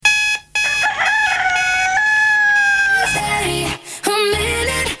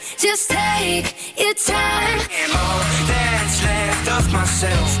it's time. And all that's left of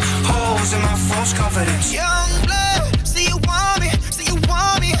myself, holes in my false confidence. Young blood, so you want me, so you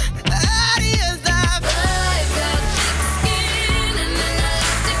want me. Ideas I've got skin and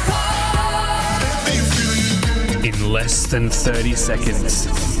elastic cord. In less than 30 seconds,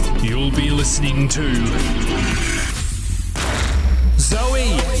 you'll be listening to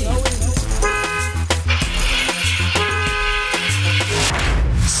Zoe,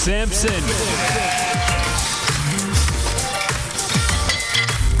 Samson,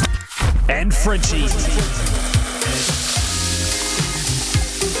 and Frenchie.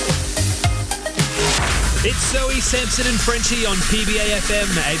 It's Zoe, Samson, and Frenchie on PBA FM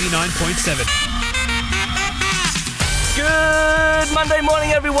 89.7. Good Monday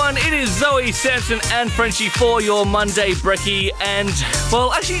morning, everyone. It is Zoe, Samson, and Frenchie for your Monday brekkie. And,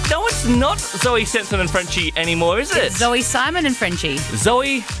 well, actually, no, it's not Zoe, Samson, and Frenchie anymore, is it? Zoe, Simon, and Frenchie.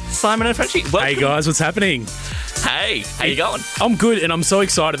 Zoe, Simon, and Frenchie. Hey guys, what's happening? Hey, how you going? I'm good, and I'm so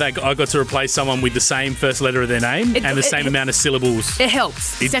excited that I got to replace someone with the same first letter of their name and the same amount of syllables. It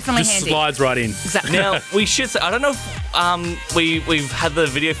helps. It's definitely just handy. Slides right in. Exactly. Now, we should say, I don't know if we've had the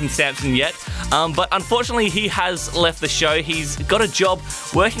video from Samson yet, but unfortunately he has left the show. He's got a job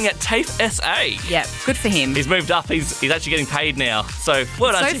working at TAFE SA. Yeah, good for him. He's moved up. He's actually getting paid now. So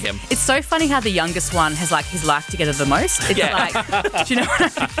well done to him. It's so funny how the youngest one has like his life together the most. It's like, do you know what I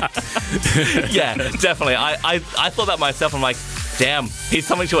mean? Yeah, definitely. I thought that myself. I'm like, damn, he's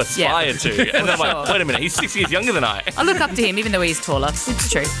something to aspire to. And then I'm like, wait a minute, he's 6 years younger than I. I look up to him even though he's taller. It's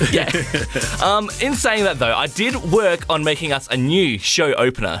true. Yeah. In saying that though, I did work on making us a new show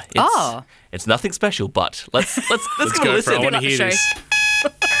opener. It's nothing special, but let's give it a listen. I want to hear this.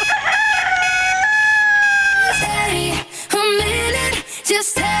 Stay a minute,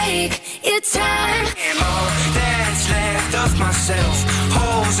 just take your time. And all that's left of myself,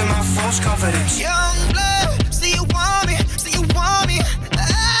 holes in my false confidence. Young blood, so you want me, so you want me.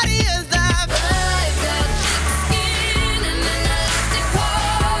 Ideas I've got skin and elastic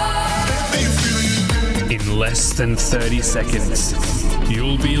cord. In less than 30 seconds,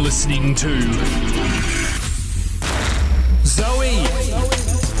 you'll be listening to Zoe,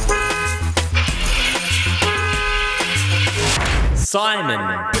 Simon,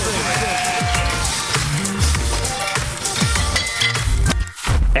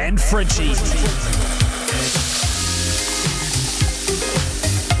 and Frenchie.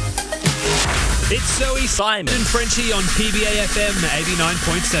 It's Zoe, Simon, and Frenchie on PBA FM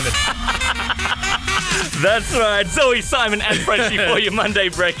 89.7. That's right, Zoe, Simon, and Frenchie for your Monday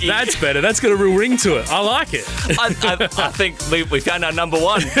brekkie. That's better. That's got a real ring to it. I like it. I think we found our number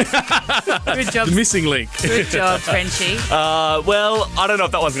one. Good job. The missing link. Good job, Frenchie. Well, I don't know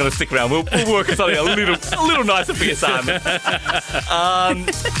if that one's going to stick around. We'll work on something a little nicer for you, Simon.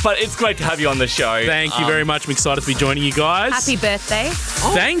 But it's great to have you on the show. Thank you very much. I'm excited to be joining you guys. Happy birthday.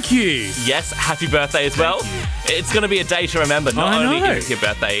 Thank you. Yes, happy birthday as well. It's going to be a day to remember. Not only is it your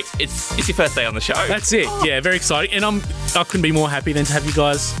birthday, it's your first day on the show. That's it. Yeah, very exciting. And I couldn't be more happy than to have you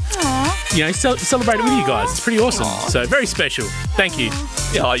guys, celebrate it with you guys. It's pretty awesome. So very special. Thank you.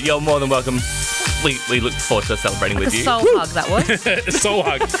 Yeah, you're more than welcome. We look forward to celebrating with you. A soul hug, that was. A soul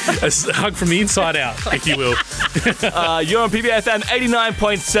hug. A hug from the inside out, if you will. You're on PBFM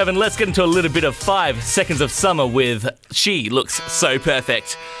 89.7. Let's get into a little bit of 5 Seconds of Summer with She Looks So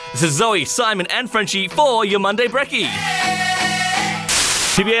Perfect. This is Zoe, Simon, and Frenchie for your Monday brekkie.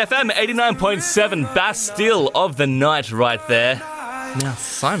 PBFM 89.7, Bastille of the night right there. Now,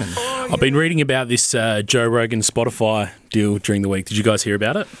 Simon. I've been reading about this Joe Rogan Spotify deal during the week. Did you guys hear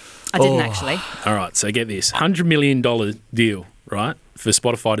about it? I didn't actually. All right, so get this. $100 million deal, right, for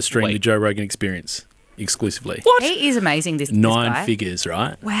Spotify to stream the Joe Rogan Experience exclusively. What? He is amazing, this guy. 9 figures,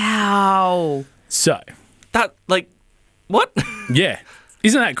 right? Wow. So. That, what? Yeah.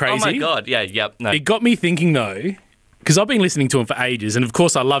 Isn't that crazy? Oh, my God. Yeah, yep. No. It got me thinking, though, because I've been listening to him for ages, and of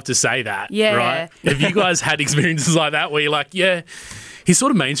course I love to say that, right? Have you guys had experiences like that where you're like, yeah, he's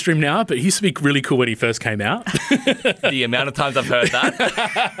sort of mainstream now, but he used to be really cool when he first came out? The amount of times I've heard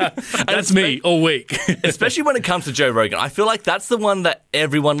that. That's me all week. Especially when it comes to Joe Rogan. I feel like that's the one that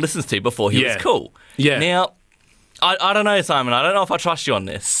everyone listens to before he was cool. Yeah. Now, I don't know, Simon. I don't know if I trust you on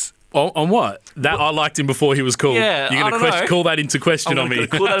this. On what? That I liked him before he was cool. Yeah, You're going to call that into question on me.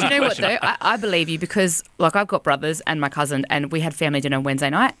 Do you know what, though? I believe you because, I've got brothers and my cousin, and we had family dinner Wednesday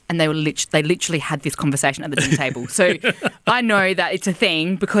night, and they literally had this conversation at the dinner table. So I know that it's a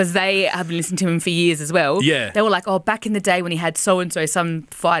thing because they have been listening to him for years as well. Yeah. They were like, back in the day when he had so-and-so, some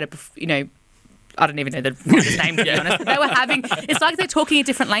fighter, I don't even know the writer's name, to be honest. But they were having, it's like they're talking a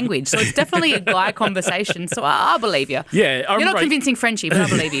different language. So it's definitely a guy conversation. So I'll believe you. Yeah. You're not convincing Frenchie, but I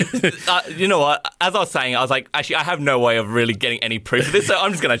believe you. You know what? As I was saying, I was like, actually, I have no way of really getting any proof of this, so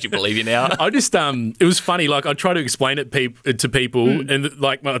I'm just going to actually believe you now. I just, it was funny. Like, I try to explain it to people, and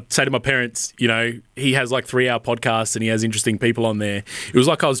like, I'd say to my parents, you know, he has like 3-hour podcasts and he has interesting people on there. It was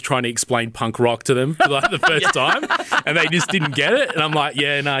like I was trying to explain punk rock to them for like the first time, and they just didn't get it. And I'm like,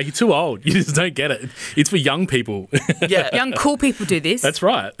 yeah, no, you're too old. You just don't get it. It's for young people. Yeah, young cool people do this. That's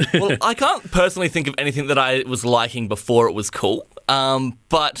right. Well, I can't personally think of anything that I was liking before it was cool.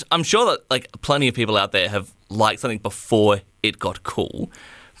 But I'm sure that like plenty of people out there have liked something before it got cool.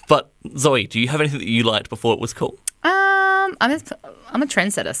 But Zoe, do you have anything that you liked before it was cool? I'm a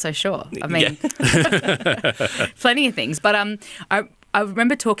trendsetter, so sure. I mean, plenty of things. But I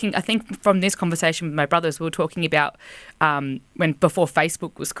remember talking, I think from this conversation with my brothers, we were talking about before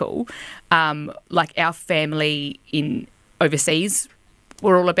Facebook was cool, like our family in overseas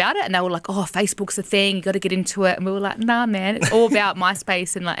were all about it, and they were like, "Oh, Facebook's a thing. You got to get into it." And we were like, "Nah, man, it's all about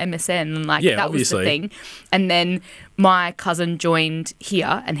MySpace and like MSN, and like that obviously. was the thing." And then my cousin joined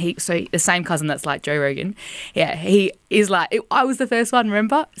here, and so the same cousin that's like Joe Rogan, yeah, he is like, I was the first one,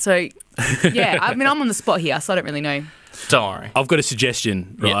 remember? So yeah, I mean, I'm on the spot here, so I don't really know. Don't worry. I've got a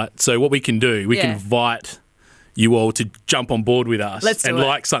suggestion, right? Yeah. So what we can do, we can invite you all to jump on board with us and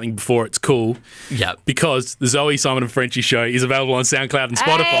like something before it's cool. Yeah. Because the Zoe, Simon and Frenchie show is available on SoundCloud and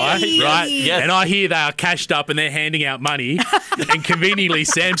Spotify, right? Yes. And I hear they are cashed up and they're handing out money. And conveniently,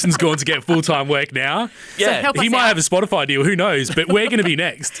 Samson's gone to get full-time work now. Yeah. So he might have a Spotify deal, who knows? But we're going to be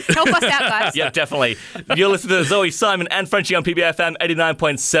next. Help us out, guys. Yeah, definitely. You're listening to Zoe, Simon and Frenchie on PBFM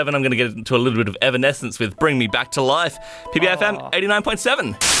 89.7. I'm going to get into a little bit of Evanescence with Bring Me Back to Life. PBFM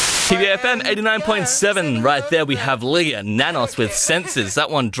 89.7. PBFM 89.7. Right there we have Leah Nanos with Senses.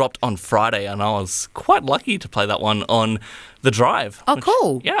 That one dropped on Friday, and I was quite lucky to play that one on the drive. Oh,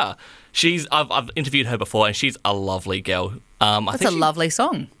 cool. Yeah. I've interviewed her before, and she's a lovely girl. That's a lovely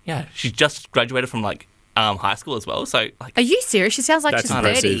song. Yeah, she's just graduated from like high school as well. So like, are you serious? She sounds like she's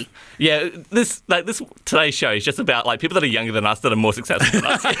 30. Yeah, this today's show is just about like people that are younger than us that are more successful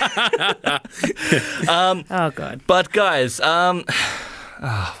than us. Oh god. But guys,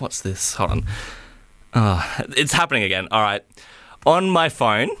 what's this? Hold on. It's happening again. All right. On my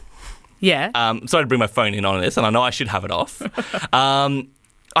phone. Yeah. Sorry to bring my phone in on this, and I know I should have it off.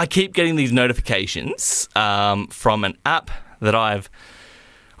 I keep getting these notifications from an app that I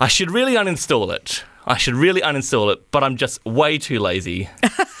should really uninstall it. But I'm just way too lazy.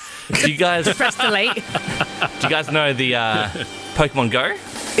 Do you guys press delete? Do you guys know the Pokemon Go?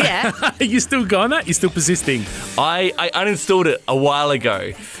 Yeah. Are you still going that? You're still persisting? I uninstalled it a while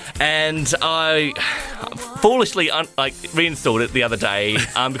ago, and I foolishly reinstalled it the other day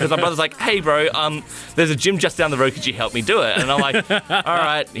because my brother's like, "Hey, bro, there's a gym just down the road. Could you help me do it?" And I'm like, "All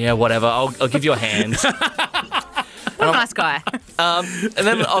right, yeah, whatever. I'll give you a hand." What a nice guy. And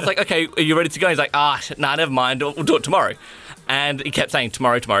then I was like, "Okay, are you ready to go?" He's like, nah, never mind. We'll do it tomorrow." And he kept saying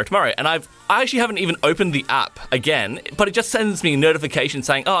tomorrow. And I actually haven't even opened the app again, but it just sends me notifications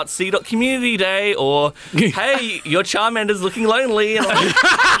saying, "Oh, it's C.Community Day," or "Hey, your Charmander's looking lonely." And I'm like,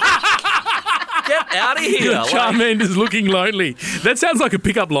 get out of here. Charmander's looking lonely. That sounds like a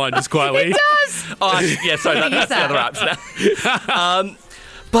pickup line, just quietly. It does. Oh, yeah, sorry, that's the other apps now.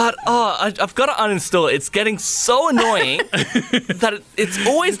 But, I've got to uninstall it. It's getting so annoying that it's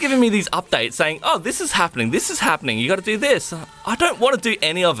always giving me these updates saying, "Oh, this is happening. You got to do this." I don't want to do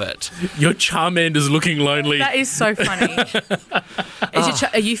any of it. Your Charmander's looking lonely. That is so funny.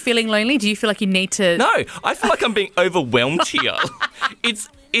 Are you feeling lonely? Do you feel like you need to... No, I feel like I'm being overwhelmed here.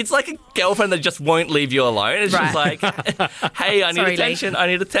 It's like a girlfriend that just won't leave you alone. It's just like, "Hey, I need attention. I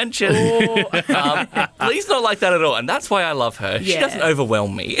need attention." Lee's not like that at all, and that's why I love her. She doesn't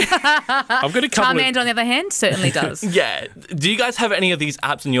overwhelm me. I've got a couple Charmander, on the other hand, certainly does. Yeah. Do you guys have any of these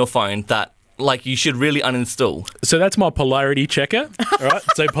apps on your phone that like you should really uninstall? So that's my polarity checker, all right?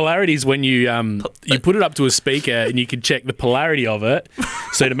 So polarity is when you put it up to a speaker and you can check the polarity of it,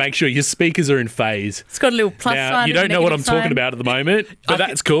 so to make sure your speakers are in phase. It's got a little plus sign. You don't know what I'm talking about at the moment, but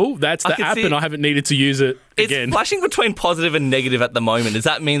that's cool. That's the app, and I haven't needed to use it again. It's flashing between positive and negative at the moment. Does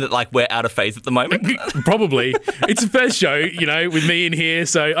that mean that like we're out of phase at the moment? Probably. It's the first show, with me in here,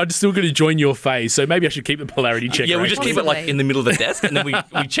 so I'm still going to join your phase. So maybe I should keep the polarity checker. Yeah, we just keep it like in the middle of the desk, and then we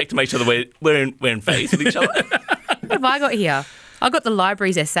check to make sure that we're in phase with each other. What have I got here? I got the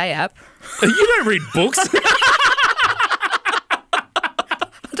library's essay app. You don't read books.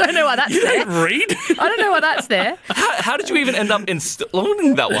 I don't know why that's there. You don't read? I don't know why that's there. How How did you even end up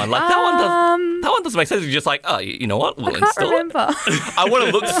installing that one? Like that one doesn't make sense. You're just like, oh, you know what? We'll install remember. it. I want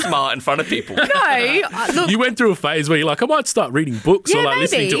to look smart in front of people. No, look. You went through a phase where you're like, I might start reading books or Yeah, like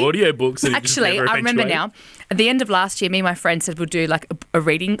listening to maybe. audiobooks. And it just Actually, never I remember eventuated. now. At the end of last year, me and my friend said we'll do like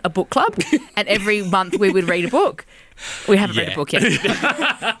a book club, and every month we would read a book. We haven't read a book yet.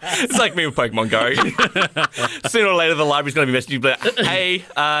 It's like me with Pokemon Go. Sooner or later, the library's going to be messaging you, like, hey,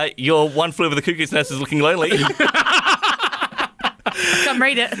 your One Flew Over the Cuckoo's Nest is looking lonely. Come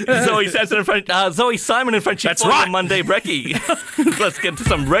read it. Zoe Simon and Frenchie That's for right. your Monday brekkie. Let's get to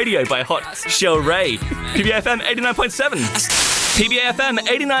some radio by Hot Show Ray. PBAFM 89.7. PBAFM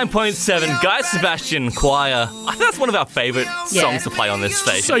 89.7, Guy Sebastian Choir. I think that's one of our favourite songs to play on this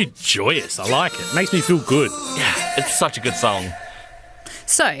station. So joyous. I like it. Makes me feel good. Yeah, it's such a good song.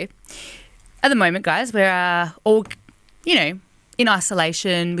 So, at the moment, guys, we're all, in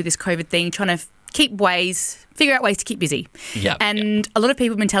isolation with this COVID thing, trying to figure out ways to keep busy. Yeah. And a lot of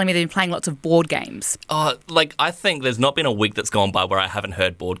people have been telling me they've been playing lots of board games. I think there's not been a week that's gone by where I haven't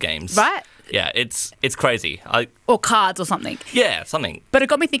heard board games. Right? Yeah, it's crazy. Or cards or something. Yeah, something. But it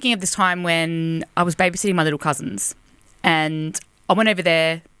got me thinking of this time when I was babysitting my little cousins, and I went over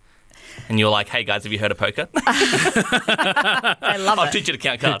there. And you're like, hey guys, have you heard of poker? I love I'll it. teach you to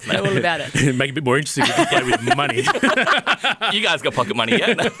count cards, They're mate. all about it. Make it a bit more interesting if you play with money. You guys got pocket money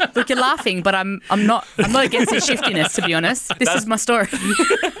yet? Look, you're laughing, but I'm not against the shiftiness, to be honest. This is my story.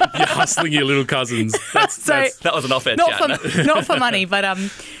 You're hustling your little cousins. That's That was an off-edge chat. Not for money, but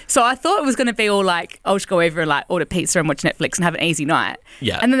so I thought it was going to be all like, I'll just go over and like order pizza and watch Netflix and have an easy night.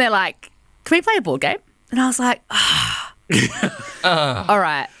 Yeah. And then they're like, can we play a board game? And I was like, all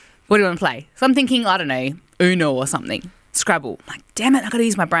right, what do you want to play? So I'm thinking, I don't know, Uno or something. Scrabble. I'm like, damn it, I've got to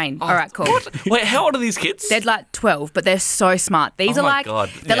use my brain. All right, cool. Wait, how old are these kids? They're like 12, but they're so smart. These Oh are my like, God.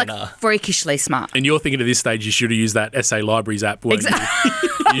 they're Yeah, like nah. freakishly smart. And you're thinking at this stage you should have used that SA Libraries app. Weren't you?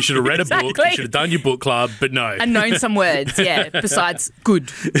 You should have read a book. Exactly. You should have done your book club, but no. And known some words, yeah, besides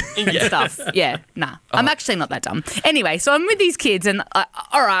good and Yeah. stuff. Yeah, nah. I'm actually not that dumb. Anyway, so I'm with these kids and, all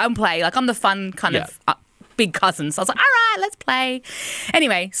right, I'm playing. Like, I'm the fun kind of big cousin. So I was like, all right, let's play.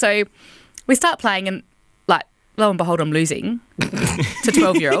 Anyway, so we start playing and, like, lo and behold, I'm losing to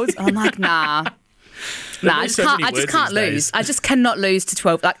 12-year-olds. I'm like, nah, I just so can't. many I just words can't these lose. days. I just cannot lose to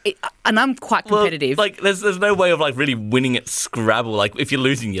 12. And I'm quite competitive. Well, like, there's no way of like really winning at Scrabble. Like, if you're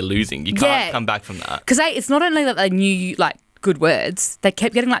losing, you're losing. You can't come back from that. Because it's not only that they knew like good words, they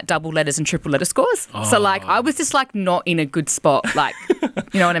kept getting like double letters and triple letter scores. So like I was just like not in a good spot. Like,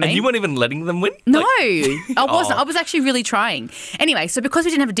 you know what I mean? And you weren't even letting them win? No, Like, I wasn't. I was actually really trying. Anyway, so because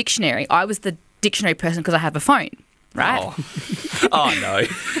we didn't have a dictionary, I was the dictionary person because I have a phone. Right? Oh no.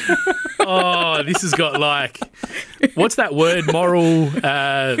 Oh, this has got like, what's that word? Moral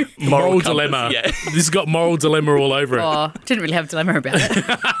compass, dilemma. yeah. This has got moral dilemma all over it. Oh, didn't really have a dilemma about it.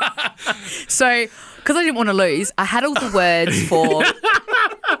 So, because I didn't want to lose, I had all the words for,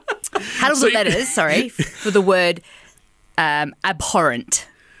 the letters, for the word abhorrent.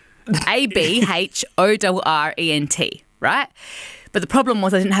 ABHORRENT, right? But the problem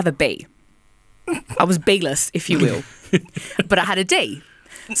was I didn't have a B. I was B-less, if you will. But I had a D.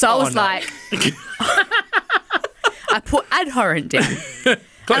 So I was like, I put abhorrent down.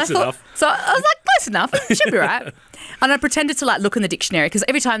 Close enough. So I was like, close enough. It should be right. And I pretended to like look in the dictionary because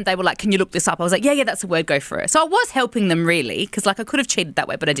every time they were like, can you look this up? I was like, yeah, that's a word, go for it. So I was helping them really because like I could have cheated that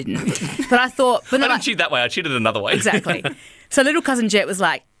way, but I didn't. But I thought... I didn't cheat that way. I cheated another way. Exactly. So little cousin Jet was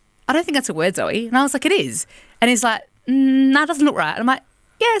like, I don't think that's a word, Zoe. And I was like, it is. And he's like, nah, it doesn't look right. And I'm like,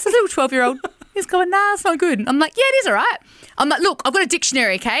 yeah, it's a little 12-year-old. He's going, nah, it's not good. I'm like, yeah, it is all right. I'm like, look, I've got a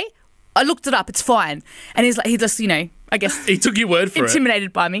dictionary, okay? I looked it up. It's fine. And he's like, he just, I guess... He took your word for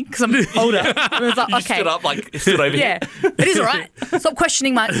intimidated by me because I'm older. I was like, You okay. stood up, stood over Yeah, here. it is all right. Stop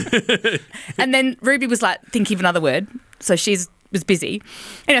questioning my... And then Ruby was like, thinking of another word. So she was busy.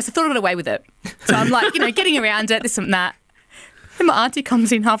 Anyway, so I thought I got away with it. So I'm like, getting around it, this and that. And my auntie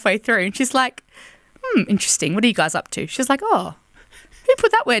comes in halfway through and she's like, interesting. What are you guys up to? She's like, oh, who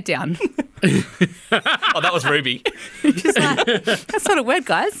put that word down? Oh, that was Ruby. She's like, that's not a word,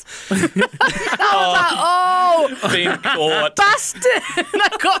 guys. I was like, oh, Being caught. busted. And I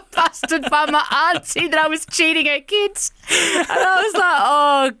got busted by my auntie that I was cheating her kids. And I was like,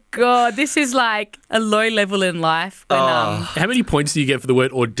 oh, God, this is like a low level in life. When, How many points do you get for the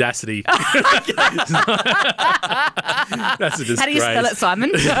word audacity? That's a disgrace. how do you spell it,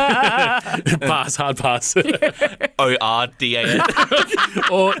 Simon? Pass, hard pass. ORDAN.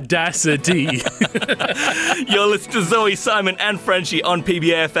 Audacity. You're listening to Zoe, Simon and Frenchie on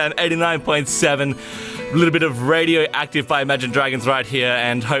PBAFM 89.7. little bit of Radioactive by Imagine Dragons right here,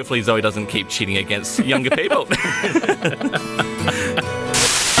 and hopefully Zoe doesn't keep cheating against younger people.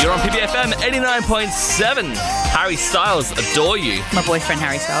 You're on PBFM 89.7. Harry Styles, Adore You. My boyfriend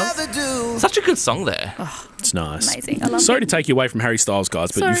Harry Styles. Such a good song there. It's nice. Amazing. I love Sorry it. to take you away from Harry Styles,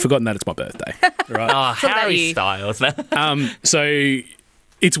 guys, but you've forgotten that it's my birthday. Right? Oh, about Harry you? Styles, man. So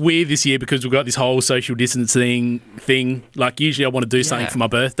it's weird this year because we've got this whole social distancing thing. Like, usually I want to do something for my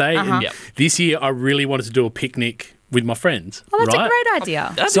birthday. And Yep. this year I really wanted to do a picnic with my friends. Oh, that's right? a great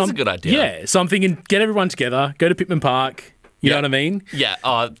idea. That is a good idea. Yeah, so I'm thinking get everyone together, go to Pittman Park. You know what I mean? Yeah.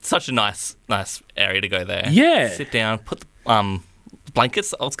 Oh, such a nice area to go there. Yeah. Sit down, put the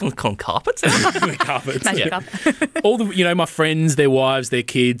blankets. I was going to call them carpets. The carpets. Magic Yeah. up. All the, my friends, their wives, their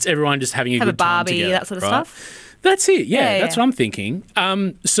kids, everyone just having a Have a good time Barbie, together, that sort of right? stuff. That's it. Yeah, Yeah, that's yeah. what I'm thinking.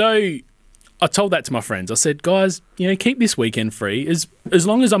 So I told that to my friends. I said, guys, keep this weekend free as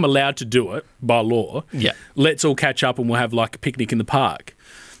long as I'm allowed to do it by law. Yeah. Let's all catch up and we'll have like a picnic in the park.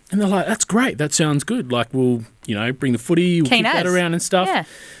 And they're like, that's great. That sounds good. Like we'll, bring the footy, we'll Keen kick that as. around and stuff. Yeah.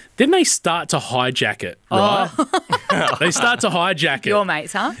 Then they start to hijack it, right? They start to hijack it. Your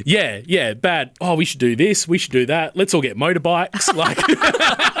mates, huh? Yeah, bad. Oh, we should do this. We should do that. Let's all get motorbikes. Like,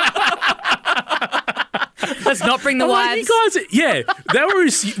 Let's not bring the I'm like, wives. you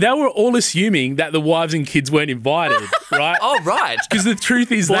guys, they were all assuming that the wives and kids weren't invited, right? Oh, right. Because the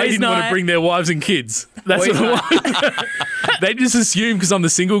truth is, they Boys' didn't want night. to bring their wives and kids. That's what it was. They just assumed because I'm the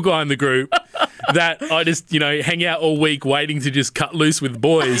single guy in the group that I just, hang out all week waiting to just cut loose with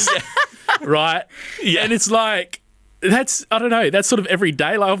boys, right? Yeah. And it's like. That's sort of every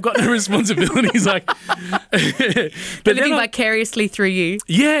day. Like, I've got no responsibilities. Like, but Living vicariously through you.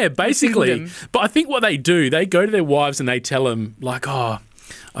 yeah, basically. Kingdom. But I think what they do, they go to their wives and they tell them, like, oh,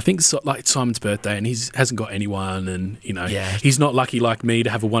 I think it's Simon's birthday and he hasn't got anyone, and he's not lucky like me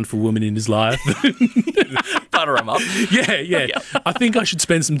to have a wonderful woman in his life. Butter him up. Yeah. I think I should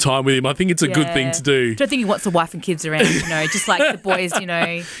spend some time with him. I think it's a good thing to do. Don't think he wants a wife and kids around, just like the boys,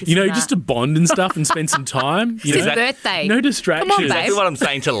 Just to bond and stuff and spend some time. It's his birthday. No distractions. Come on, babe. Exactly what I'm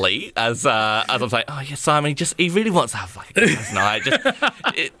saying to Lee as I'm saying, oh yeah, Simon, he really wants to have like a girls' night.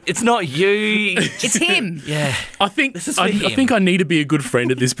 It's not you. It's him. Yeah. I think This is for I him. think I need to be a good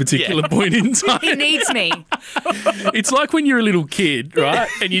friend at this particular point in time. He needs me. It's like when you're a little kid, right?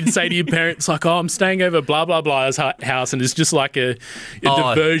 And you'd say to your parents, like, oh, I'm staying over blah, blah, blah's house, and it's just like a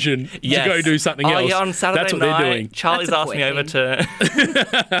diversion Yes. to go do something else. Yeah, on Saturday That's what night, they're doing. Charlie's That's a asked boy me over thing.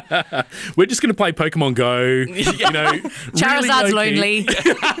 to... We're just going to play Pokemon Go, Charizard's really low-key.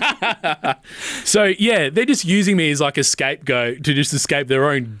 lonely. So, yeah, they're just using me as like a scapegoat to just escape their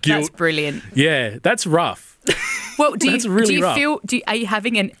own guilt. That's brilliant. Yeah, that's rough. Well, That's really rough. are you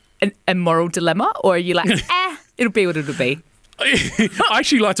having a moral dilemma, or are you like, it'll be what it'll be? I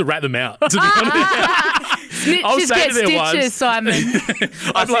actually like to rat them out, to be honest. I'll Snitches say get to their wives- stitches, Simon.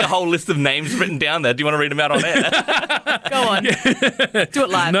 I see a whole list of names written down there. Do you want to read them out on air? Go on. Do it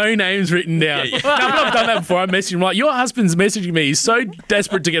live. No names written down. No, I've done that before. I messaged him like, your husband's messaging me. He's so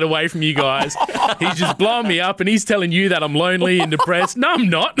desperate to get away from you guys. He's just blowing me up and he's telling you that I'm lonely and depressed. No, I'm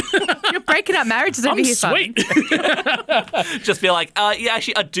not. You're breaking up marriages over I'm here, Simon. sweet. Just be like, yeah,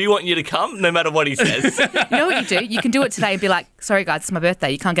 actually, I do want you to come, no matter what he says. You know what you do? You can do it today and be like, sorry, guys, it's my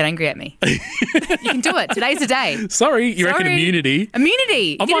birthday. You can't get angry at me. You can do it. Today's the day. Sorry, you reckon Sorry. Immunity?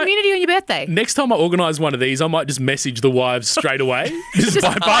 Immunity. You get might- immunity on your birthday. Next time I organise one of these, I might just message the wives straight away. Just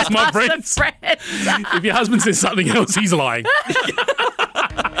bypass my Bypass the friends. friends. If your husband says something else, he's lying.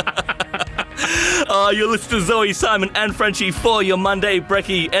 You're listening to Zoe, Simon, and Frenchie for your Monday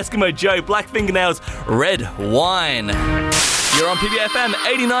Brekkie, Eskimo Joe, Black Fingernails, Red Wine. You're on PBFM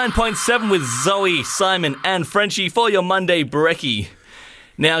 89.7 with Zoe, Simon, and Frenchie for your Monday Brekkie.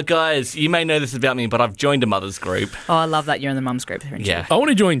 Now, guys, you may know this about me, but I've joined a mother's group. Oh, I love that you're in the mum's group. Yeah. I want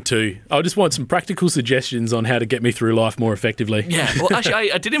to join too. I just want some practical suggestions on how to get me through life more effectively. Yeah, well,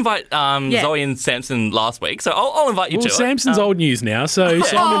 actually, I did invite Zoe and Samson last week, so I'll invite you Well, to Samson's old news now, so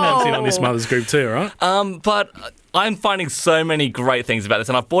Simon that's in on this mother's group too, right? it. But I'm finding so many great things about this,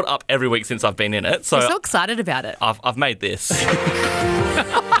 and I've brought it up every week since I've been in it. So I'm so excited about it. I've made this.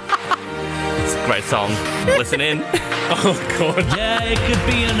 It's a great song. Listen in. Oh, God. Yeah, it could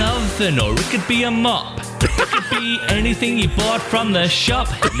be an oven or it could be a mop. It could be anything you bought from the shop.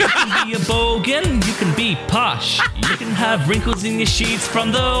 You can be a bogan, you can be posh. You can have wrinkles in your sheets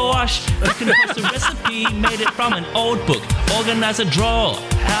from the wash. You can post a recipe, made it from an old book. Organize a drawer,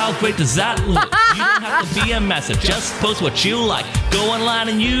 How great does that look? You don't have to be a massive, just post what you like. Go online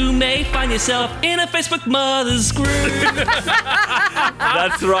and you may find yourself in a Facebook Mothers group.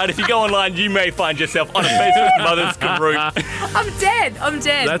 That's right. If you go online, you may find yourself on a Facebook Mothers group. I'm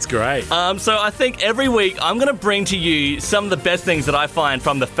dead. That's great. So I think every week I'm going to bring to you some of the best things that I find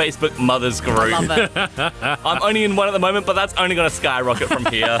from the Facebook Mothers group. I love it. I'm only in one at the moment, but that's only going to skyrocket from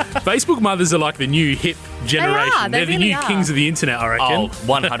here. Facebook mothers are like the new hip generation. They They're the really new are. kings of the internet, I reckon. Oh,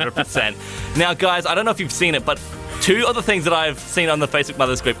 100%. Now, guys, I don't know if you've seen it, but 2 of the things that I've seen on the Facebook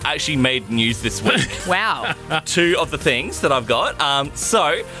Mothers group actually made news this week. Wow. 2 of the things that I've got. So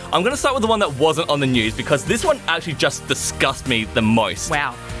I'm going to start with the one that wasn't on the news because this one actually just disgusted me the most.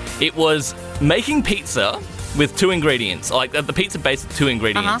 Wow. It was making pizza with 2 ingredients, like the pizza base with 2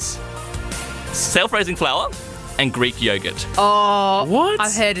 ingredients. Self-raising flour and Greek yogurt. Oh, What?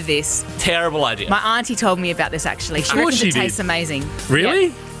 I've heard of this. Terrible idea. My auntie told me about this actually. She Of course reckons she it did. tastes amazing.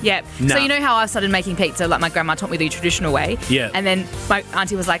 Really? Yep. No. So you know how I started making pizza, like my grandma taught me the traditional way? Yeah. And then my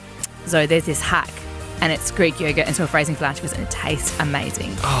auntie was like, Zoe, there's this hack. And it's Greek yogurt and self-raising flour. She goes, and it tastes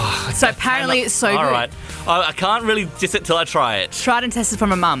amazing. So apparently it's so All good. right. I can't really diss it till I try it. Tried and tested from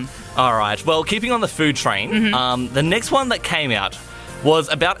my mum. All right. Well, keeping on the food train, the next one that came out was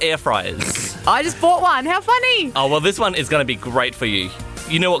about air fryers. I just bought one. How funny. Oh, well, this one is going to be great for you.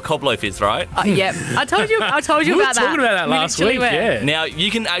 You know what cob loaf is, right? Yep. I told you We about were that. talking about that We last literally week, were. yeah. Now, you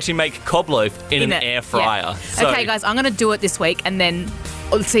can actually make cob loaf in an it. air fryer. Yeah. So, Okay, guys, I'm going to do it this week and then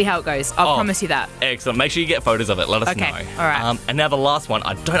we'll see how it goes. I'll Oh. promise you that. Excellent. Make sure you get photos of it. Let us Okay, know. all right. And now the last one.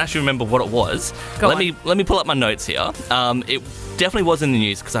 I don't actually remember what it was. Go let on. me pull up my notes here. It definitely was in the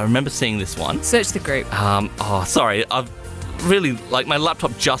news because I remember seeing this one. Search the group. Sorry. I've really my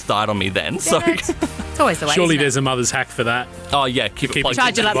laptop just died on me then. So. Damn it. It's always the way. Surely isn't it? there's a mother's hack for that. Oh yeah, keep it plugged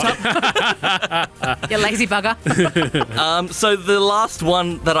Charge in. your laptop. You lazy bugger. So the last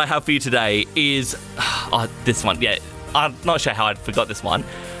one that I have for you today is this one. Yeah, I'm not sure how I forgot this one.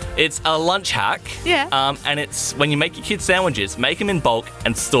 It's a lunch hack. Yeah. And it's when you make your kids sandwiches, make them in bulk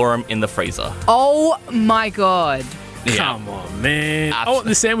and store them in the freezer. Oh my God. Yeah. Come on, man. Abs- I want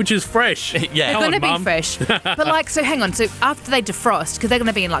the sandwiches fresh. Yeah. Come They're on, going to be Mum. fresh. But like, so hang on. So after they defrost, because they're going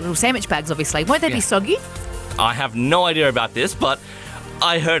to be in like little sandwich bags, obviously, won't they be soggy? I have no idea about this, but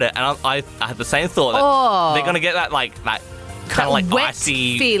I heard it and I had the same thought that Oh. they're going to get that kind That of like wet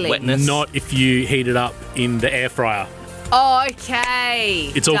icy feeling. wetness. Not if you heat it up in the air fryer. Oh,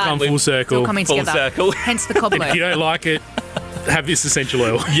 okay. It's all Done. come full It's circle. all coming Full together. circle. Hence the cob If loaf. you don't like it, have this essential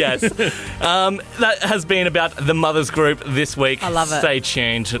oil. Yes. That has been about the Mothers Group this week. I love it. Stay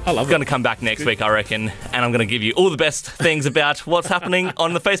tuned. I love It's going it. to come back next week, I reckon, and I'm going to give you all the best things about what's happening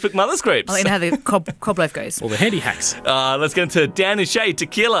on the Facebook Mothers Groups. I'll let you know how the cob loaf goes. All the handy hacks. Let's get into Dan and Shay,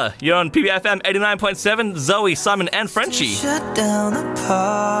 Tequila. You're on PBFM 89.7, Zoe, Simon and Frenchie. Shut down the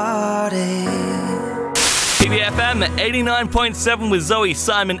party. PBFM 89.7 with Zoe,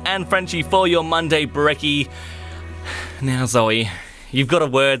 Simon and Frenchie for your Monday brekkie. Now, Zoe, you've got a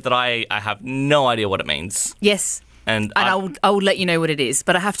word that I have no idea what it means. Yes. And I will let you know what it is,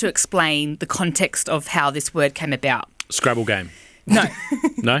 but I have to explain the context of how this word came about. Scrabble game. No,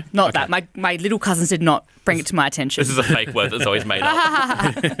 No? not Okay. that. My little cousins did not bring it to my attention. this is a fake word that's always made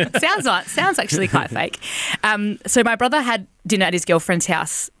up. Sounds actually quite fake. So my brother had dinner at his girlfriend's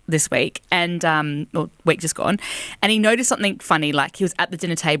house this week, and or week just gone, and he noticed something funny. Like he was at the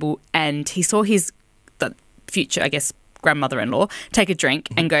dinner table and he saw his the future, I guess, grandmother-in-law take a drink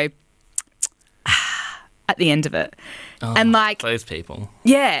and go at the end of it, and like Those people.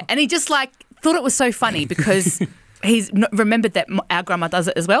 yeah, and he just like thought it was so funny because he's remembered that our grandma does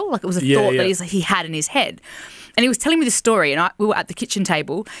it as well. Like it was a Yeah, thought yeah. that he had in his head. And he was telling me this story, and we were at the kitchen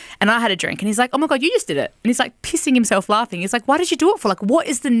table, and I had a drink, and he's like, "Oh my God, you just did it!" And he's like pissing himself laughing. He's like, "Why did you do it for? Like, what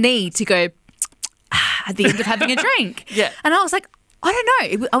is the need to go at the end of having a drink?" Yeah. And I was like, I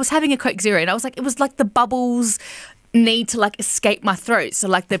don't know. I was having a Coke Zero, and I was like, it was like the bubbles need to like escape my throat. So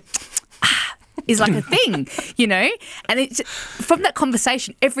like the is like a thing, you know? And it's from that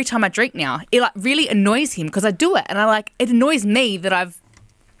conversation, every time I drink now, it like really annoys him because I do it. And it annoys me that I you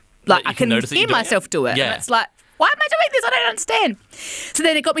can can notice that hear you're doing myself it. do it. Yeah. And it's like, why am I doing this? I don't understand. So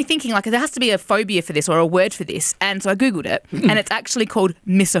then it got me thinking, like, there has to be a phobia for this or a word for this. And so I Googled it, and it's actually called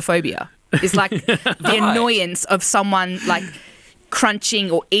Misophonia. It's like the annoyance of someone like crunching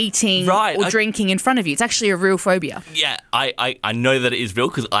or eating Right, or drinking in front of you. It's actually a real phobia. Yeah, I know that it is real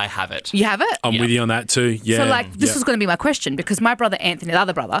because I have it. You have it? I'm with you on that too. Yeah. So, like, this Yeah. was going to be my question because my brother Anthony, the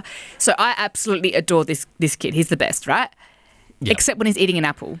other brother, so I absolutely adore this kid. He's the best, right? Yeah. Except when he's eating an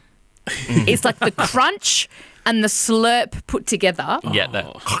apple. It's like the crunch and the slurp put together. Yeah,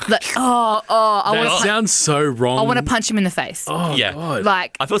 that. That sounds so wrong. I want to punch him in the face. Oh, Yeah. God.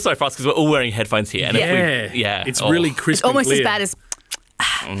 Like, I feel sorry for us because we're all wearing headphones here. And if we, It's really crisp it's almost and clear. as bad as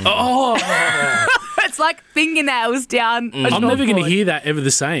Oh, it's like fingernails down. I'm never going to hear that ever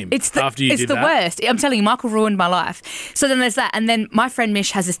the same after you it's did the that. worst. I'm telling you, Michael ruined my life. So then there's that. And then my friend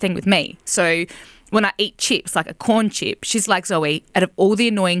Mish has this thing with me. So when I eat chips, like a corn chip, she's like, Zoe, out of all the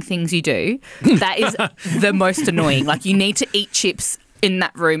annoying things you do, that is the most annoying. Like, you need to eat chips in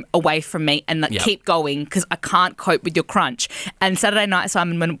that room away from me and like keep going because I can't cope with your crunch. And Saturday night,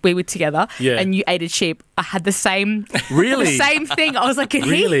 Simon, when we were together and you ate a chip, I had the same Really? the same thing. I was like, can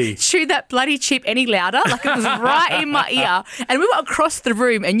he chew that bloody chip any louder? Like, it was right in my ear. And we were across the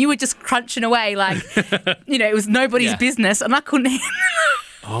room and you were just crunching away like, it was nobody's business and I couldn't handle it.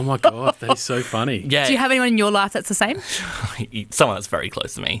 Oh my God, that is so funny. Yeah. Do you have anyone in your life that's the same? Someone that's very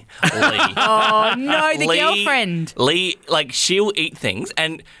close to me. Lee. Oh, no, the girlfriend. Lee, like, she'll eat things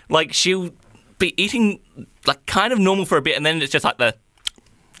and, like, she'll be eating, like, kind of normal for a bit and then it's just like like,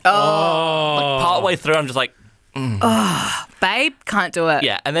 part way through, I'm just like, Babe, can't do it.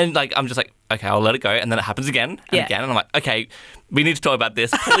 yeah. And then, like, I'm just like, okay, I'll let it go. And then it happens again and again. And I'm like, okay, we need to talk about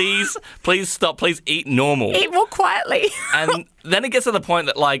this. Please stop. Please eat normal. Eat more quietly. And then it gets to the point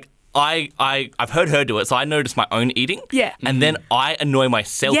that, like, I've heard her do it, so I notice my own eating. Yeah. And then I annoy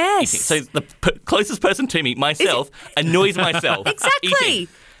myself Yes. eating. So the closest person to me, myself, annoys myself Exactly. eating.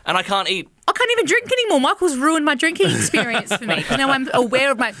 And I can't eat. I can't even drink anymore. Michael's ruined my drinking experience for me. Now I'm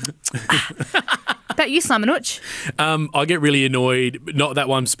aware of my... About you, Simon Hutch? I get really annoyed, not that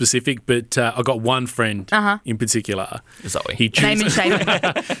one specific, but I got one friend in particular. Zoe. He Name and chews,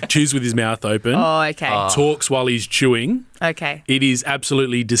 shame. chews with his mouth open, Oh, okay. talks while he's chewing. Okay. It is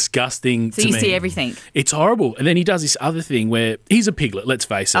absolutely disgusting So to you me. see everything. It's horrible. And then he does this other thing where he's a piglet, let's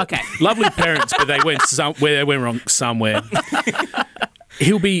face it. Okay. Lovely parents, but they went wrong somewhere.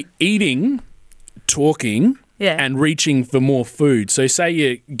 He'll be eating, talking, and reaching for more food. So say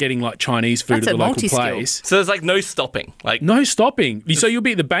you're getting like Chinese food That's at a the local multi-skill. place. So there's, like, no stopping. Like, No stopping. So you'll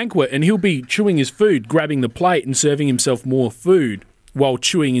be at the banquet and he'll be chewing his food, grabbing the plate and serving himself more food while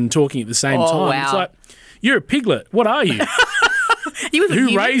chewing and talking at the same time. wow. It's like, you're a piglet. What are you? You even Who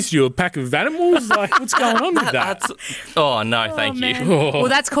human? raised you? A pack of animals? Like, what's going on with that? that's... Oh, no, thank you. Man. Well,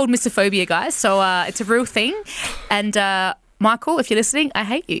 that's called Misophonia, guys. So it's a real thing. And Michael, if you're listening, I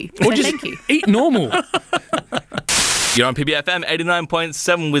hate you. Or So just thank you. eat normal. You're on PBFM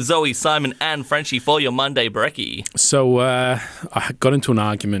 89.7 with Zoe, Simon and Frenchie for your Monday brekkie. So I got into an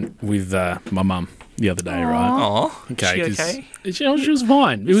argument with my mum the other day, right? Oh, Okay, is she 'cause okay? she was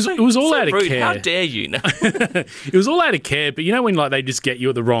fine. It was all So out of rude. care. How dare you? No. It was all out of care, but you know when like they just get you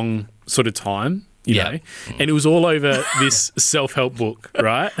at the wrong sort of time, you know? And it was all over this self-help book,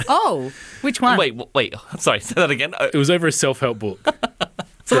 right? Oh, which one? Wait. Sorry, say that again. It was over a self-help book.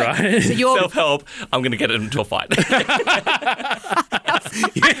 Right? So you're Self-help. I'm going to get into a fight.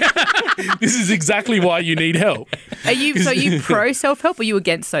 This is exactly why you need help. are you pro self-help or are you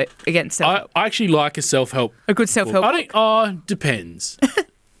against self-help? I actually like a self-help. A good self-help I book? don't. Depends.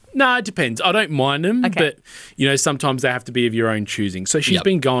 No, it depends. I don't mind them, Okay. but sometimes they have to be of your own choosing. So she's Yep.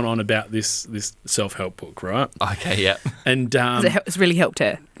 been going on about this self-help book, right? Okay, yeah. And It's really helped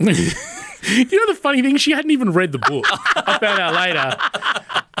her. you know the funny thing, she hadn't even read the book. I found out later.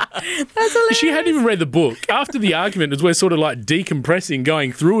 That's hilarious. She hadn't even read the book. After the argument, as we're sort of like decompressing,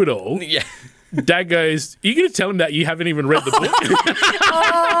 going through it all, Yeah. Dad goes, "Are you going to tell him that you haven't even read the book?"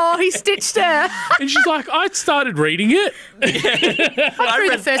 Oh, he stitched her. And she's like, "I started reading it." Through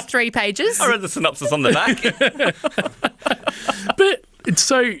the first 3 pages. I read the synopsis on the back. But it's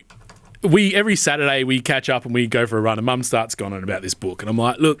so every Saturday we catch up and we go for a run and Mum starts going on about this book and I'm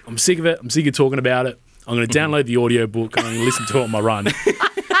like, look, I'm sick of it. I'm sick of talking about it. I'm going to download the audio book and I'm going to listen to it on my run.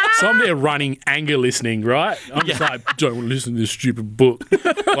 So I'm there running, anger listening, right? I'm just like, don't want to listen to this stupid book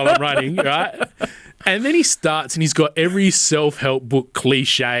while I'm running, right? And then he starts and he's got every self-help book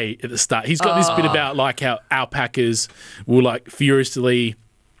cliche at the start. He's got this bit about like how alpacas will like furiously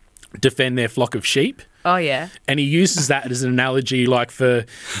defend their flock of sheep. Oh, yeah. And he uses that as an analogy, like for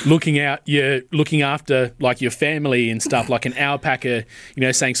looking after like your family and stuff. Like an alpaca,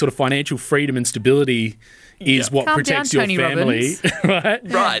 saying sort of financial freedom and stability is what Calm protects down, your Tony family, right?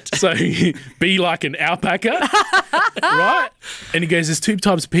 Right. So be like an alpaca, right? And he goes, there's 2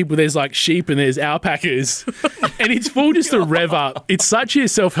 types of people. There's like sheep and there's alpacas, and it's full just to rev up. It's such a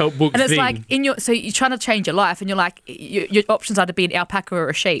self-help book And it's thing. like so you're trying to change your life and you're like, your options are to be an alpaca or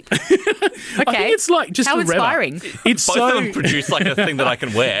a sheep. Okay. I think it's like just How a rev up. inspiring. It's Both so of them produce like a thing that I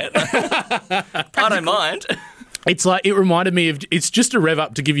can wear. I don't mind. It's like, it reminded me of, it's just a rev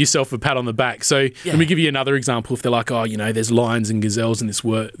up to give yourself a pat on the back. So let me give you another example. If they're like, oh, there's lions and gazelles in this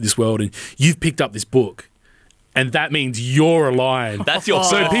world and you've picked up this book and that means you're a lion. That's your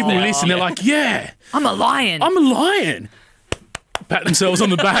So first people step. listen, they're like, yeah, I'm a lion. I'm a lion. Pat themselves on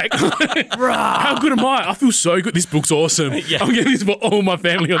the back. How good am I? I feel so good. This book's awesome. Yeah. I'm getting this for all my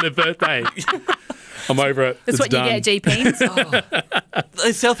family on their birthday. I'm over it. That's It's what done. you get at GPs.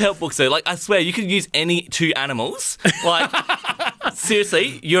 Those self-help books, though, like, I swear, you could use any two animals. Like,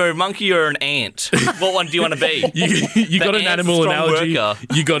 seriously, you're a monkey or an ant. What one do you want to be? You got an ant's a animal strong analogy. worker.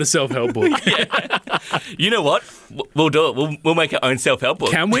 You got a self-help book. You know what? We'll do it. We'll make our own self-help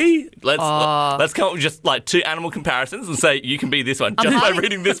book. Can we? Let's come up with just like two animal comparisons and say you can be this one just by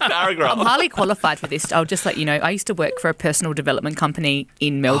reading this paragraph. I'm highly qualified for this. I'll just let you know. I used to work for a personal development company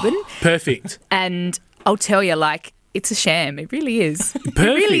in Melbourne, Perfect. and I'll tell you, like, it's a sham. It really is. Perfect. It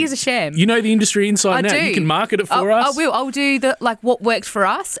really is a sham. You know the industry inside I and out. do. You can market it for us. I will. I'll do what worked for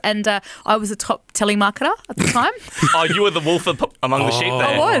us, and I was a top telemarketer at the time. Oh, you were the wolf among the sheep there.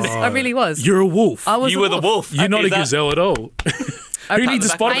 I was. I really was. You're a wolf. I was. You were the wolf. You're not Is a that- gazelle at all. Who needs a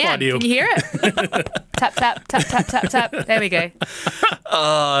the back- I Spotify am. deal? Can you hear it? Tap tap tap tap tap tap. There we go.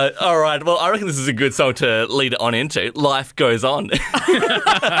 All right. Well, I reckon this is a good song to lead it on into. Life goes on.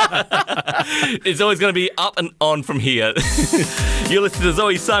 It's always going to be up and on from here. You're listening to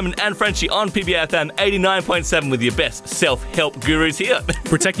Zoe, Simon and Frenchie on PBFM 89.7 with your best self-help gurus here.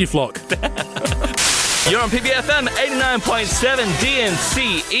 Protect your flock. You're on PBFM 89.7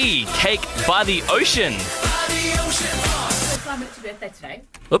 DNCE, Cake by the Ocean. Simon, it's your birthday today.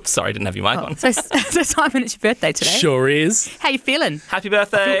 Oops, sorry, didn't have your mic on. So Simon, it's your birthday today. Sure is. How you feeling? Happy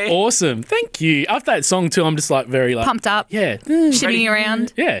birthday. Awesome. Thank you. After that song too, I'm just like very like Pumped up? Yeah. Shimmying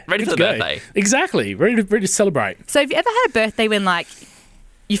around? Yeah. Ready good for to the go. birthday. Exactly. Ready to celebrate. So have you ever had a birthday when, like,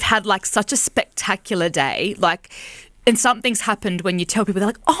 you've had, like, such a spectacular day, like, and something's happened when you tell people, they're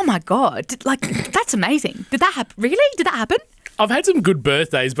like, oh, my God, that's amazing. Did that happen? Really? Did that happen? I've had some good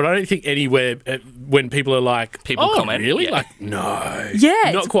birthdays, but I don't think anywhere when people are like, People oh, comment, really? yeah. Like, no. Yeah. Not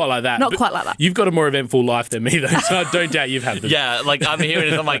it's- quite like that. Not But quite like that. You've got a more eventful life than me, though, so I don't doubt you've had them. Yeah, like I'm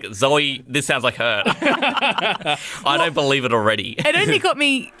hearing it, I'm like, Zoe, this sounds like her. I don't believe it already. It only got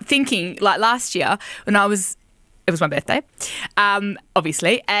me thinking, like, last year when it was my birthday,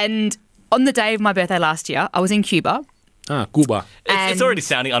 obviously, and on the day of my birthday last year, I was in Cuba. Ah, Cuba. It's And- already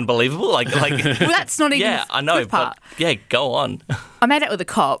sounding unbelievable. Like Well, that's not even yeah, the I know, good part. but yeah, go on. I made out with a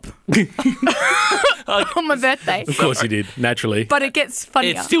cop on my birthday. Of course you did, naturally. But it gets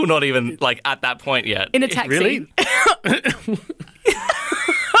funnier. It's still not even like at that point yet. In a taxi. Really?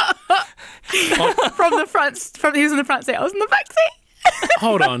 From the front, he was in the front seat, I was in the back seat.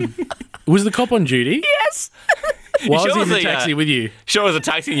 Hold on. Was the cop on duty? Yes. Why was sure he in the was the, taxi with you? Sure, it was a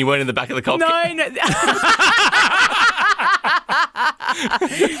taxi and you weren't in the back of the cop. No.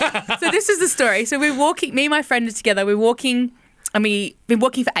 So this is the story. So we're walking, me and my friend are together, we're walking, and we've been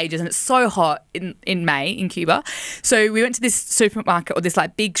walking for ages, and it's so hot in May in Cuba. So we went to this supermarket or this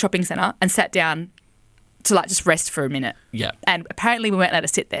like big shopping centre and sat down to like just rest for a minute. Yeah. And apparently we weren't allowed to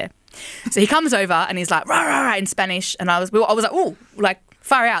sit there. So he comes over and he's like, rah, rah, rah, in Spanish. And I was like, oh, like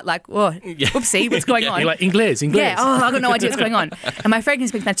far out, like, oh, whoopsie, what's going on? You're like, Inglés. Yeah, oh, I've got no idea what's going on. And my friend can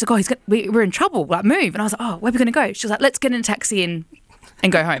speak Spanish. She's like, oh, we're in trouble, like, move. And I was like, oh, where are we going to go? She was like, let's get in a taxi and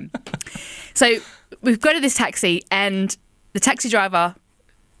go home. So we go to this taxi and the taxi driver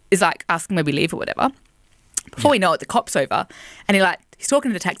is like asking where we live or whatever. Before we know it, the cop's over and he's talking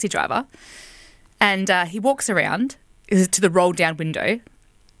to the taxi driver and he walks around to the rolled down window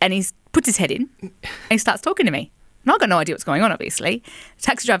and he puts his head in and he starts talking to me. And I've got no idea what's going on, obviously. The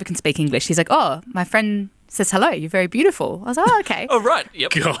taxi driver can speak English. He's like, oh, my friend says hello, you're very beautiful. I was like, oh, okay. Oh, right.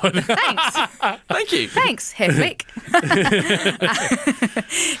 Yep. God. Thanks. Thank you. Thanks, hair flick.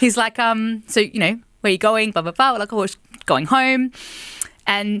 He's like, so, you know, where are you going? Blah, blah, blah. We're like, oh, we're going home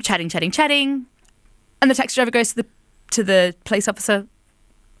and chatting. And the taxi driver goes to the police officer,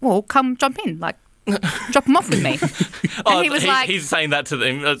 well, come jump in, like, drop him off with me. And he was like, he's saying that to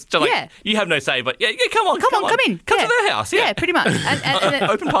them. It's just like, Yeah. you have no say, but yeah, come on, come in. Come Yeah. to their house. Yeah, pretty much. And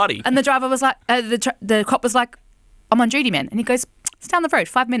Open party. And the driver was like, the cop was like, I'm on duty, man. And he goes, it's down the road,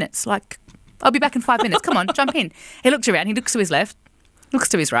 5 minutes. Like, I'll be back in 5 minutes. Come on, jump in. He looks around. He looks to his left, looks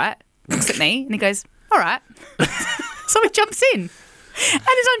to his right, looks at me, and he goes, all right. So he jumps in. And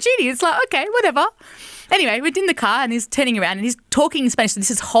he's on duty. It's like, okay, whatever. Anyway, we're in the car and he's turning around and he's talking in Spanish. So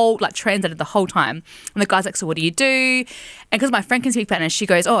this is whole, like, translated the whole time. And the guy's like, so what do you do? And because my friend can speak Spanish, she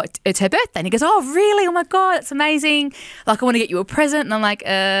goes, oh, it's her birthday. And he goes, oh, really? Oh, my God, that's amazing. Like, I want to get you a present. And I'm like,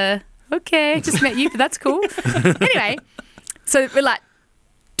 okay, just met you, but that's cool. Anyway, so we're like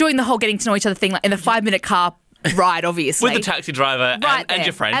doing the whole getting to know each other thing, like in the 5 minute car ride, obviously. With the taxi driver Right and there.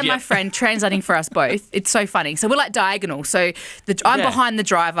 your friend. And yeah. my friend translating for us both. It's so funny. So we're like diagonal. So I'm Yeah. behind the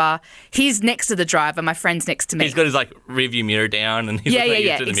driver. He's next to the driver. My friend's next to me. He's got his like rearview mirror down and he's yeah, looking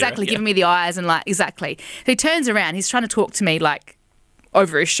yeah. through the Exactly. mirror. Giving me the eyes and like, exactly. So he turns around. He's trying to talk to me like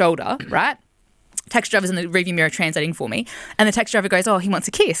over his shoulder, right? Taxi driver's in the rearview mirror translating for me. And the taxi driver goes, oh, he wants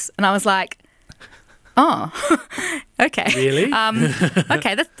a kiss. And I was like, oh, okay. Really?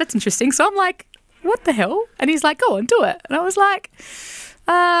 Okay, that's interesting. So I'm like, what the hell? And he's like, go on, do it. And I was like,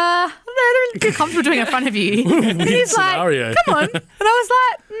 I don't know, I don't really feel comfortable doing it in front of you. And he's scenario. like, come on. And I was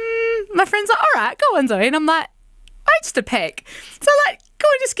like, my friend's like, all right, go on, Zoe. And I'm like, I just a peg. So I'm like, go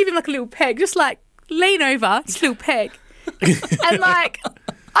on, just give him like a little peg. Just like lean over, just a little peg. And like,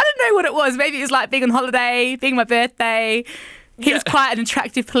 I don't know what it was. Maybe it was like being on holiday, being my birthday. He was quite an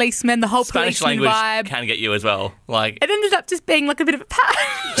attractive policeman, the whole Spanish policeman language vibe. can get you as well. Like, It ended up just being like a bit of a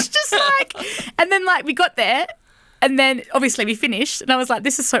patch. Just like, and then like we got there and then obviously we finished and I was like,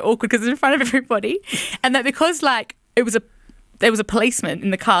 this is so awkward because it's in front of everybody. And that because like there was a policeman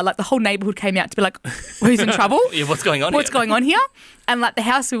in the car, like the whole neighbourhood came out to be like, who's in trouble? yeah, what's going on What's here? going on here? And like the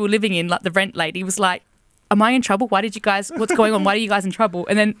house we were living in, like the rent lady was like, am I in trouble? What's going on? Why are you guys in trouble?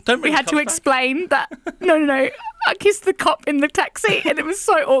 And then Don't we bring had the to cops back. explain that, no, I kissed the cop in the taxi and it was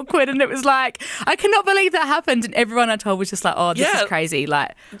so awkward and it was like, I cannot believe that happened. And everyone I told was just like, oh, this Yeah. is crazy.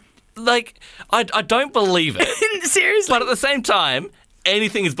 Like, Like, I don't believe it. seriously. But at the same time,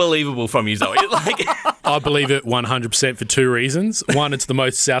 anything is believable from you, Zoe. Like, I believe it 100% for two reasons. One, it's the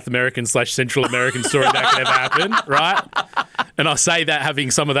most South American / Central American story that could ever happen, right? And I say that having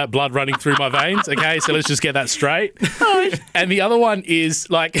some of that blood running through my veins, okay? So let's just get that straight. And the other one is,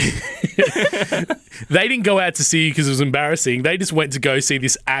 like, they didn't go out to see you because it was embarrassing. They just went to go see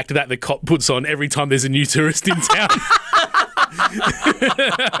this act that the cop puts on every time there's a new tourist in town.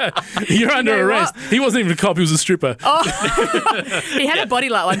 You're under know arrest. what? He wasn't even a cop, he was a stripper. He had a body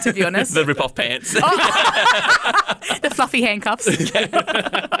like one, to be honest. the rip-off pants. The fluffy handcuffs.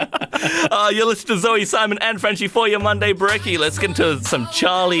 You're listening to Zoe, Simon and Frenchie for your Monday Brekkie. Let's get into some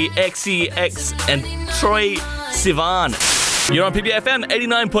Charlie, XCX and Troy Sivan. You're on PBFM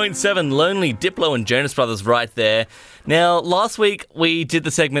 89.7, Lonely, Diplo and Jonas Brothers right there. Now, last week we did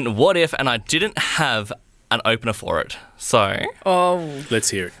the segment What If, and I didn't have an opener for it. So, Oh, Let's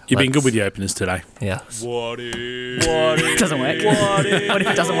hear it. You've been good with your openers today. yeah. it doesn't work. What if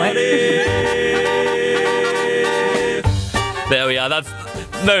it doesn't work? There we are. That's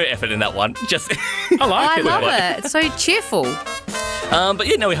no effort in that one. Just, I like I it. love it. It's so cheerful. but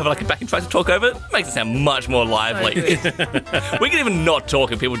yeah, now we have like a backing track to talk over. It makes it sound much more lively. We can even not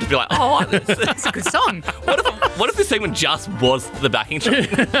talk and people just be like, oh, I like this. It's a good song. What if this segment just was the backing track?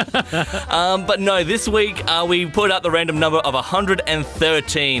 But no, this week we put out the random number of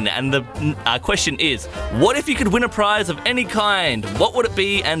 113, and the question is, what if you could win a prize of any kind? What would it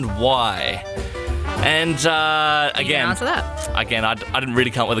be and why? And You can again, answer that. I didn't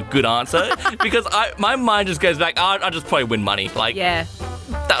really come up with a good answer because my mind just goes back, I'd just probably win money. Like, Yeah.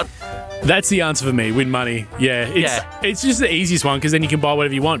 that, That's the answer for me, win money. Yeah, it's just the easiest one because then you can buy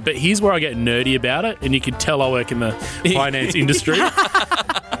whatever you want. But here's where I get nerdy about it, and you can tell I work in the finance industry.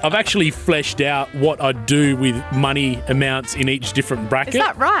 I've actually fleshed out what I do with money amounts in each different bracket. Is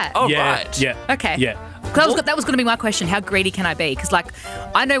that right? oh, yeah, right. yeah. Okay. Yeah. 'Cause that was going to be my question. How greedy can I be? Because, like,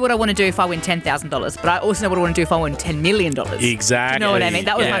 I know what I want to do if I win $10,000, but I also know what I want to do if I win $10 million. Exactly. You know what I mean?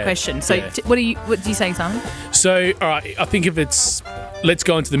 That was my Yeah. question. So, Yeah. what are you saying, Simon? So, all right, I think if it's, let's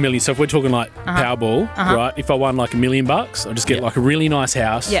go into the millions. So if we're talking like Powerball, right? If I won like $1 million, I'll just get like a really nice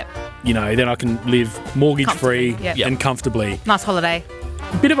house. Yep. You know, then I can live mortgage free Comfortably, yep. and comfortably. Nice holiday,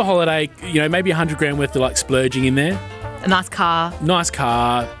 A bit of a holiday, you know, maybe $100 grand worth of like splurging in there. a nice car. Nice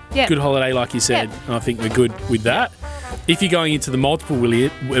car, Yep. good holiday, like you said. Yep. And I think we're good with that. If you're going into the multiple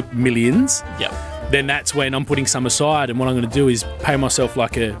millions, Yep. then that's when I'm putting some aside. And what I'm going to do is pay myself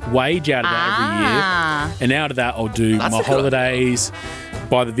like a wage out of that every year. And out of that, I'll do That's my a good holidays,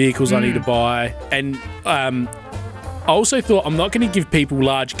 buy the vehicles I need to buy. And I also thought I'm not going to give people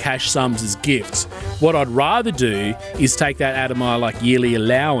large cash sums as gifts. What I'd rather do is take that out of my like yearly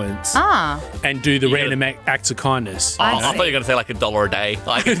allowance and do the random acts of kindness. Oh, I I see. thought you were going to say like $1 a day.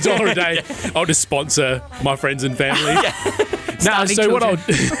 Like, $1 a day. I'll just sponsor my friends and family. No, Starving so what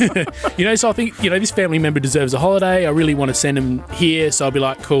I'll, you know, so I think, you know, this family member deserves a holiday. I really want to send them here. So I'll be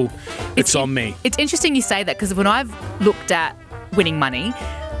like, cool, it's on me. It's interesting you say that because when I've looked at winning money,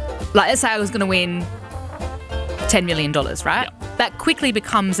 like let's say I was going to win $10 million, right? Yep. That quickly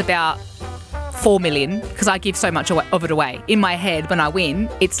becomes about $4 million because I give so much of it away. In my head, when I win,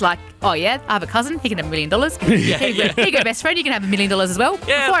 it's like, oh yeah, I have a cousin, he can have $1 million. Here you go, best friend, you can have $1 million as well.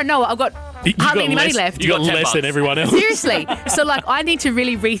 Yeah. Before I know it, I've got You hardly got any money less- left. You got You got 10 less than bucks. everyone else. Seriously. So, like, I need to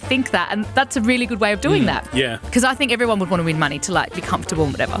really rethink that, and that's a really good way of doing that. yeah. Because I think everyone would want to win money to, like, be comfortable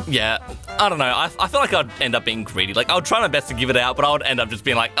and whatever. Yeah, I don't know. I feel like I'd end up being greedy. Like, I would try my best to give it out, but I would end up just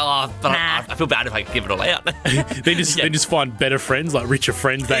being like, oh, but Nah. I feel bad if I give it all out. Then just find better friends, like richer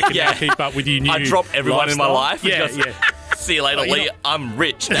friends that can Yeah. keep up with you. New I drop everyone in my lifestyle. life. Yeah, and just, yeah. See you later, Oh, you Lee. know- I'm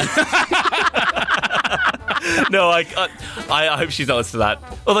rich. No, I hope she's not listening to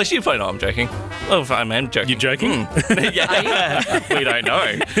that. Although she'd probably know I'm joking. Oh, fine, man. Joking. You joking? Yeah. We don't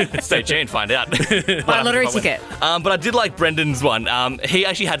know. Stay tuned, find out. Buy a lottery ticket. But I did like Brendan's one. He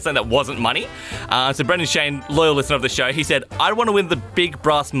actually had something that wasn't money. So Brendan Shane, loyal listener of the show, he said, I want to win the big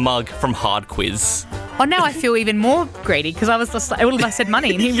brass mug from Hard Quiz. Oh, now I feel even more greedy because I was just like, I said money,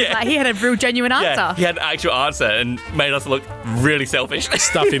 and he was Yeah. like, he had a real genuine answer. Yeah, he had an actual answer and made us look really selfish.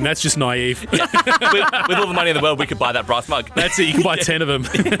 Stuff him. That's just naive. with all the money in the world, we could buy that brass mug. That's it. You can buy 10 of them.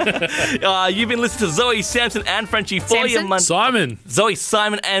 You've been listening to Zoe, Samson, and Frenchie for your Samson? month. Simon. Zoe,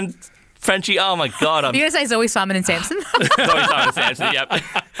 Simon, and Frenchie. Oh my God, I'm You're going to say Zoe, Simon, and Samson? Zoe, Simon, and Samson. Yep.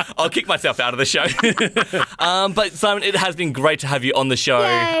 I'll kick myself out of the show. But Simon, it has been great to have you on the show,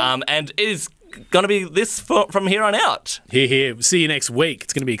 Yay. and it is going to be this from here on out. Here. See you next week.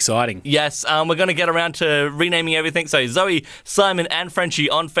 It's going to be exciting. Yes, we're going to get around to renaming everything. So Zoe, Simon, and Frenchie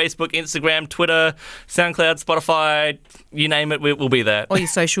on Facebook, Instagram, Twitter, SoundCloud, Spotify, you name it, we'll be there. All your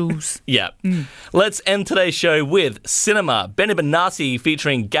socials. Yeah. Let's end today's show with Cinema, Benny Benassi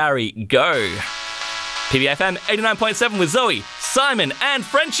featuring Gary Go. PBFM 89.7 with Zoe, Simon, and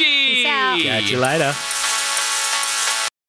Frenchie. Peace out. Catch you later.